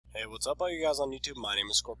Hey, what's up all you guys on YouTube? My name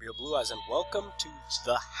is Scorpio Blue Eyes, and welcome to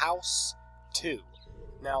The House 2.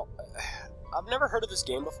 Now, I've never heard of this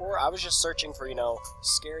game before. I was just searching for,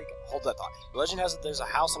 scary... Hold that thought. The legend has that there's a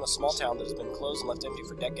house in a small town that has been closed and left empty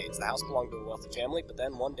for decades. The house belonged to a wealthy family, but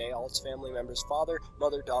then one day all its family members, father,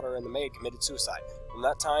 mother, daughter, and the maid committed suicide. From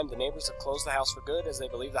that time, the neighbors have closed the house for good, as they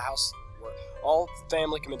believe the house where all the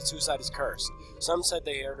family committed suicide is cursed. Some said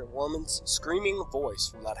they heard a woman's screaming voice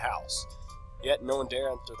from that house. Yet no one dare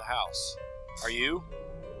enter the house. Are you?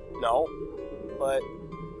 No. But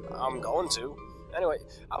I'm going to. Anyway,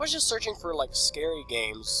 I was just searching for, scary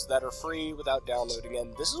games that are free without downloading,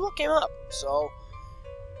 and this is what came up. So,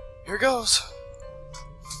 here goes.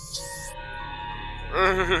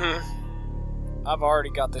 I've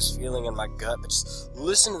already got this feeling in my gut, but just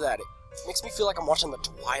listen to that. It makes me feel like I'm watching The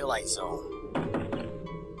Twilight Zone.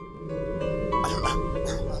 I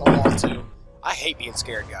don't want to. I hate being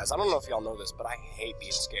scared, guys. I don't know if y'all know this, but I hate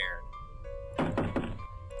being scared.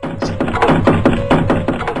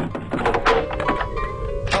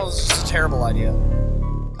 Oh, this is just a terrible idea.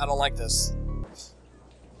 I don't like this.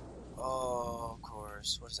 Oh, of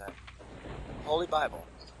course. What is that? Holy Bible.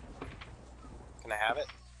 Can I have it?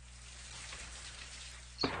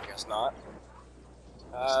 I guess not.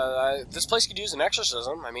 This place could use an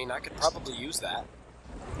exorcism. I mean, I could probably use that.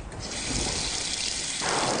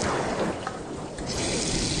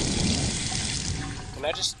 Can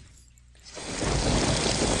I just...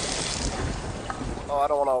 Oh, I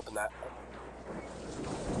don't want to open that.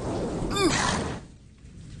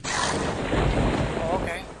 Oh,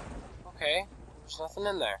 okay. Okay. There's nothing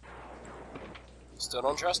in there. Still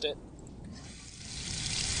don't trust it.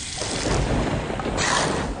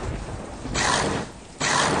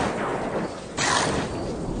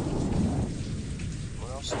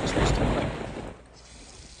 What else am I supposed to click?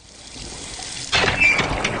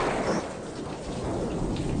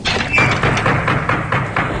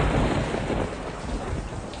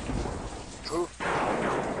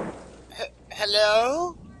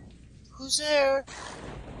 Hello? Who's there?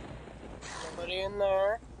 Nobody in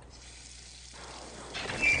there.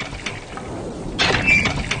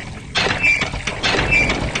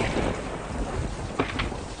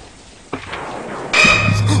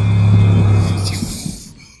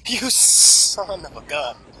 You son of a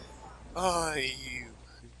gun. Oh, you.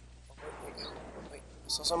 Wait. I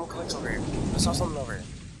saw someone clicks over here. I saw something over here.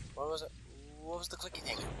 What was it? What was the clicky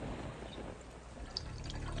thing?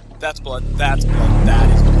 That's blood. That's blood. That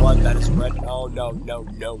is blood. That is red. Oh, no, no,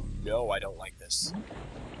 no, no. I don't like this.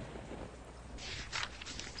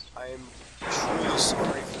 I am truly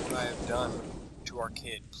sorry for what I have done to our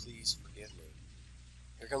kid. Please forgive me.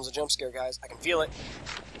 Here comes a jump scare, guys. I can feel it.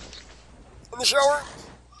 In the shower.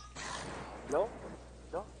 No?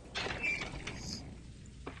 No?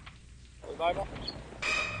 Holy Bible?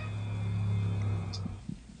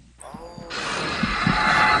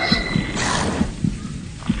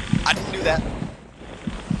 I didn't do that.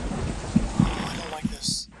 Oh, I don't like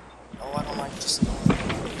this. Oh, I don't like this. No, I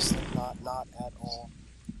don't like this. Not at all.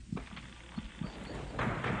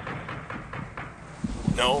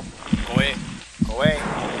 No. Go away. Go away.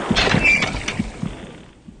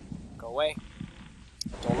 Go away.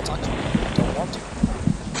 Don't want to talk to you. Don't want to.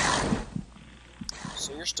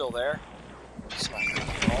 So you're still there. It's not creepy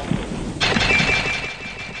at all.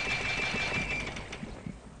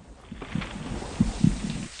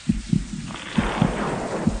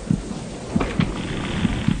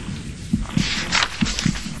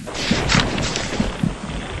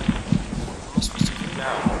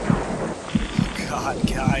 God,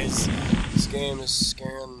 guys, this game is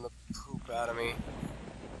scaring the poop out of me.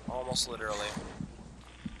 Almost literally.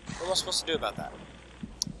 What am I supposed to do about that?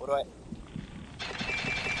 What do I...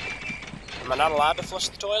 Am I not allowed to flush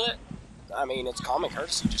the toilet? I mean, it's common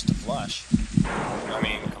courtesy just to flush. I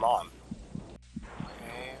mean, come on.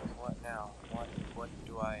 Okay, what now? What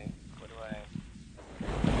do I...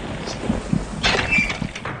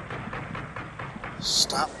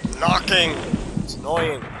 Stop knocking! It's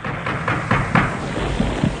annoying.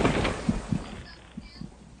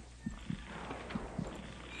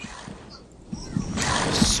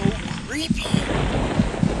 Creepy.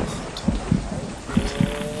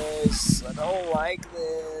 I don't like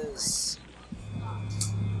this.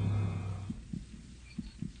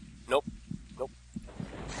 Nope. Nope.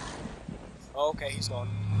 Okay, he's gone.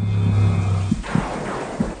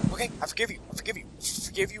 Okay, I forgive you. I forgive you.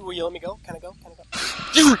 Forgive you. Will you let me go? Can I go? Can I go?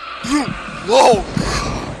 Whoa!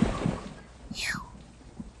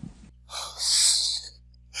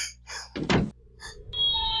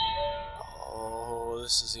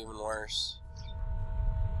 This is even worse.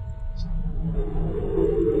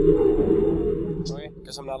 Okay,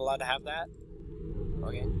 guess I'm not allowed to have that?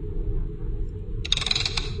 Okay.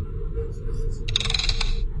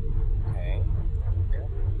 Okay. Bear.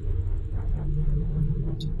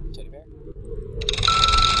 Teddy bear.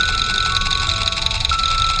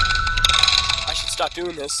 I should stop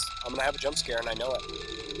doing this. I'm gonna have a jump scare and I know it.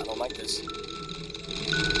 I don't like this.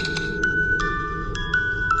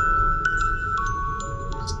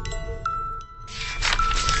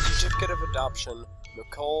 Certificate of adoption,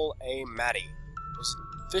 Nicole A. Maddie, was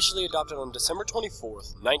officially adopted on December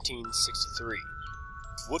 24th, 1963.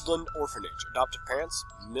 Woodland Orphanage. Adopted parents,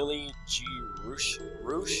 Millie G. Roosh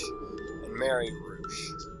and Mary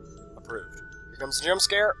Roosh. Approved. Here comes the jump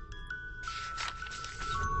scare.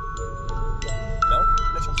 No?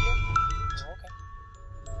 No jump scare? Oh, okay.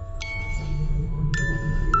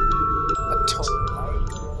 I don't like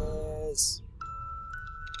this.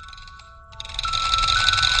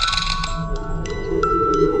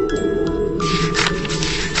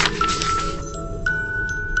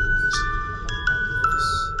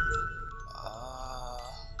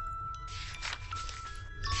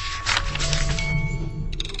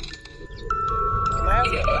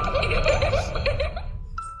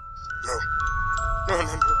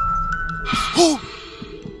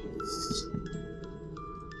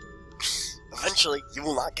 Eventually, you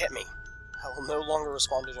will not get me. I will no longer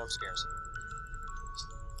respond to jump scares.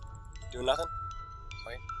 Doing nothing?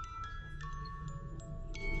 Wait.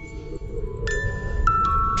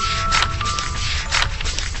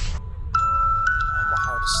 Oh, my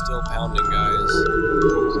heart is still pounding, guys.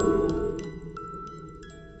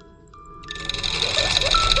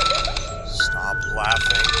 Stop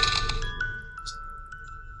laughing.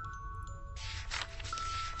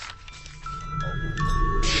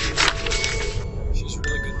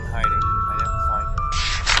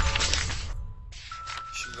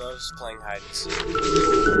 Loves playing hide and seek.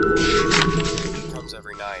 She comes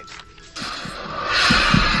every night.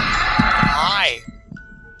 Hi!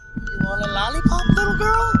 You want a lollipop, little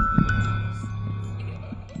girl?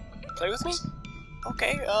 Play with me?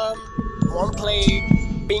 Okay, wanna play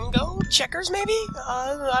bingo? Checkers, maybe?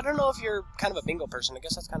 I don't know if you're kind of a bingo person. I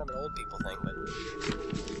guess that's kind of an old people thing, but...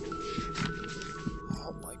 I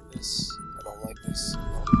don't like this. I don't like this.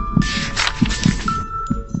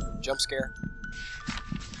 Jump scare.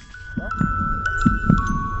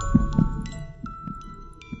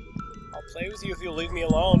 I'll play with you if you'll leave me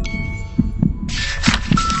alone.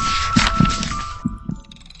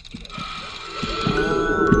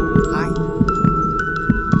 Hi.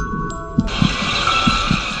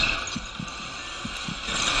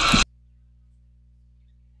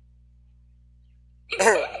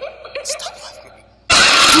 Stop laughing at me.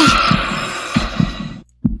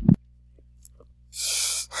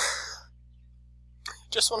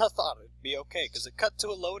 Just when I thought it'd be okay, because it cut to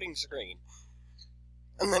a loading screen.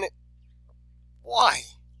 And then it... Why?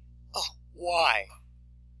 Oh, why?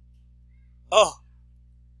 Oh.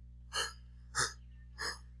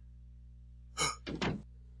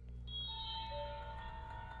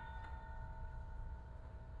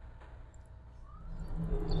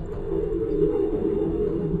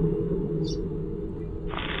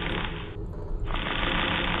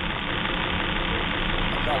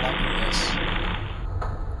 I'm not liking this.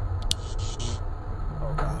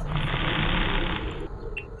 Oh god.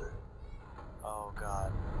 Oh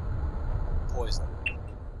god. Poison.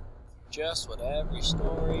 Just what every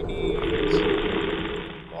story needs.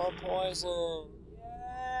 More poison.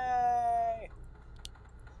 Yay!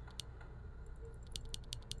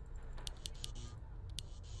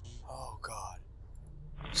 Oh god.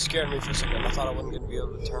 Scared me for a second. I thought I wasn't going to be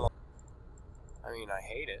able to turn on. I mean, I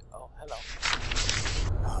hate it. Oh, hello.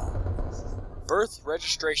 Birth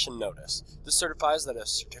registration notice. This certifies that a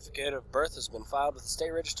certificate of birth has been filed with the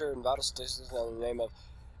state register in vital statistics under the name of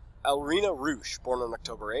Elrina Roosh, born on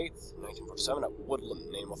October 8th, 1947 at Woodland.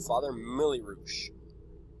 Name of father, Millie Roosh.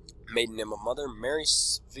 Maiden name of mother, Mary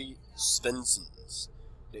Svensons.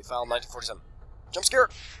 Date filed 1947. Jump scare!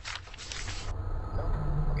 No?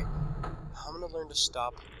 Okay. I'm gonna learn to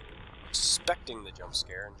stop expecting the jump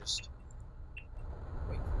scare and just...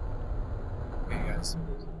 Wait. Okay, guys.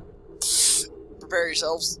 Prepare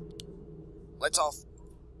yourselves. Lights off.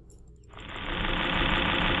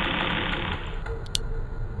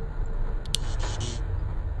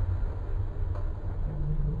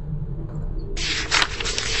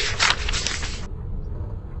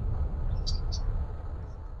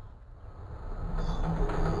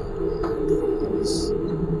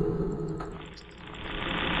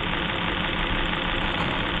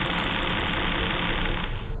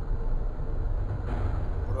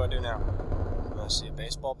 What do I do now? I see a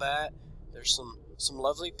baseball bat. There's some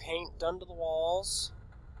lovely paint done to the walls.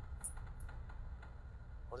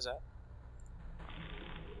 is that?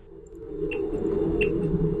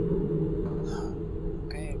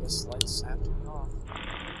 Okay, I guess lights have to be off.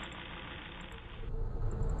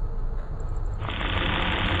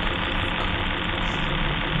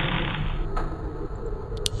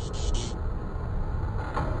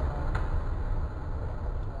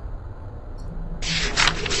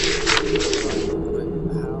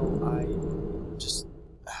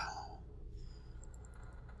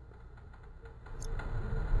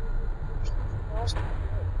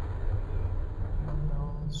 No,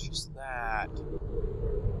 it's just that.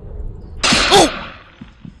 Oh!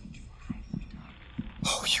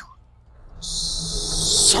 Oh, you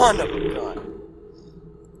son of a gun.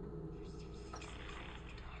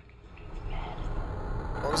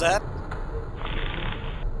 What was that?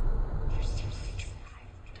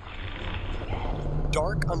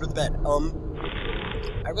 Dark under the bed.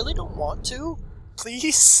 I really don't want to.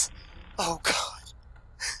 Please? Oh, God.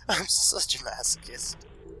 I'm such a masochist.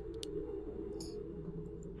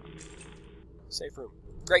 Safe room.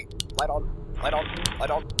 Great. Light on. Light on.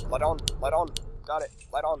 Light on. Light on. Light on. Got it.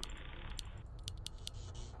 Light on.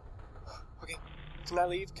 Okay. Can I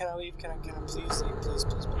leave? Can I leave? Can I please leave? Please,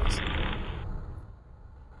 please, please.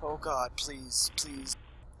 Oh God, please, please.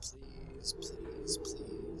 Please, please,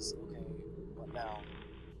 please. Okay. What now?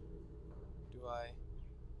 Do I...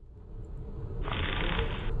 Can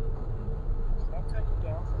I cut you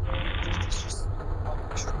down from there? Just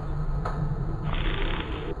like extremely.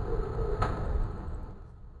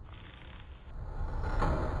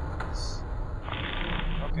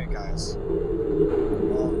 Okay, guys.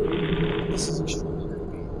 This is extremely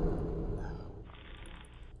creepy.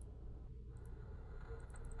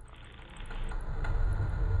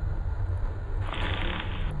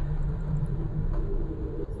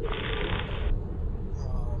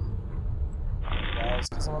 Guys,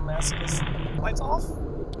 because I'm a masochist. Lights off?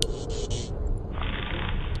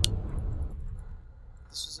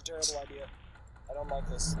 This was a terrible idea. I don't like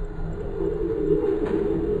this.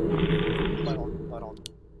 Light on, light on.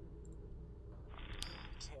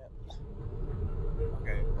 Can't.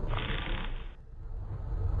 Okay.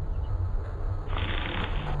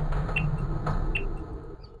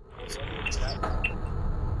 What's that?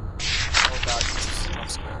 Oh God, this is a jump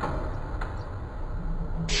scare.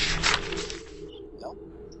 No?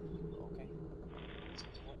 Okay.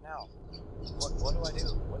 What now? What do I do?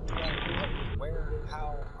 What do I... where,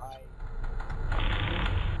 how,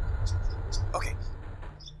 Okay.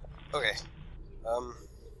 Okay.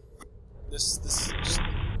 This just...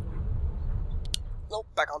 Nope,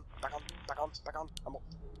 back on. I'm...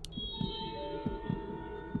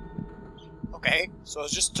 Okay, so I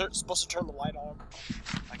was just supposed to turn the light on.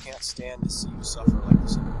 I can't stand to see you suffer like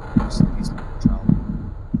this. Child.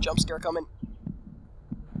 Jump scare coming.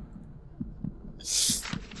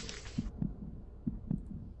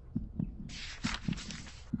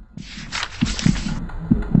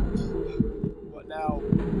 What now?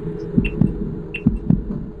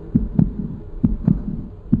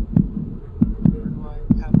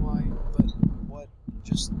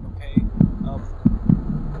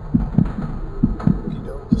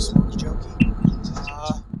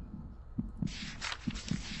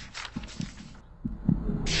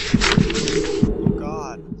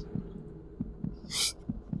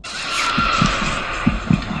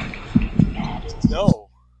 No.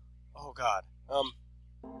 Oh God.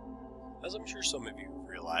 As I'm sure some of you have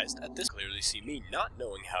realized, at this clearly see me not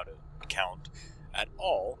knowing how to count at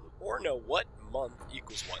all, or know what month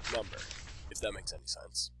equals what number. If that makes any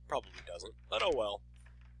sense. Probably doesn't, but oh well.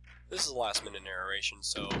 This is a last minute narration,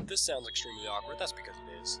 so if this sounds extremely awkward, that's because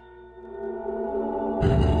it is.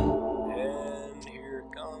 And here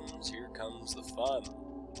comes the fun.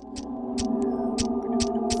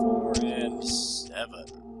 4 and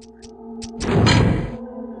 7.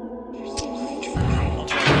 I'll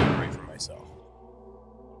try to get away from myself.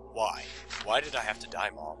 Why? Why did I have to die,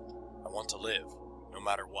 Mom? I want to live, no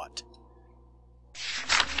matter what.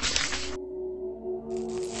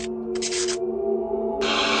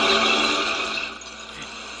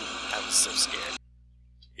 I was so scared.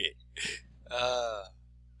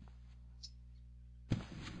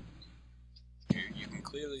 Here you can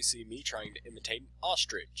clearly see me trying to imitate an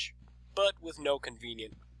ostrich, but with no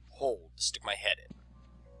convenient hole to stick my head in.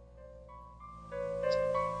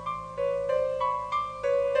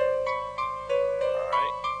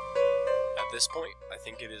 Alright. At this point, I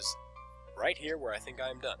think it is right here where I think I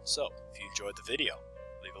am done. So, if you enjoyed the video,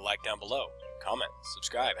 leave a like down below, comment,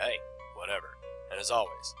 subscribe, hey, whatever. And as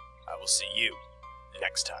always, I will see you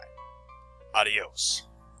next time. Adios.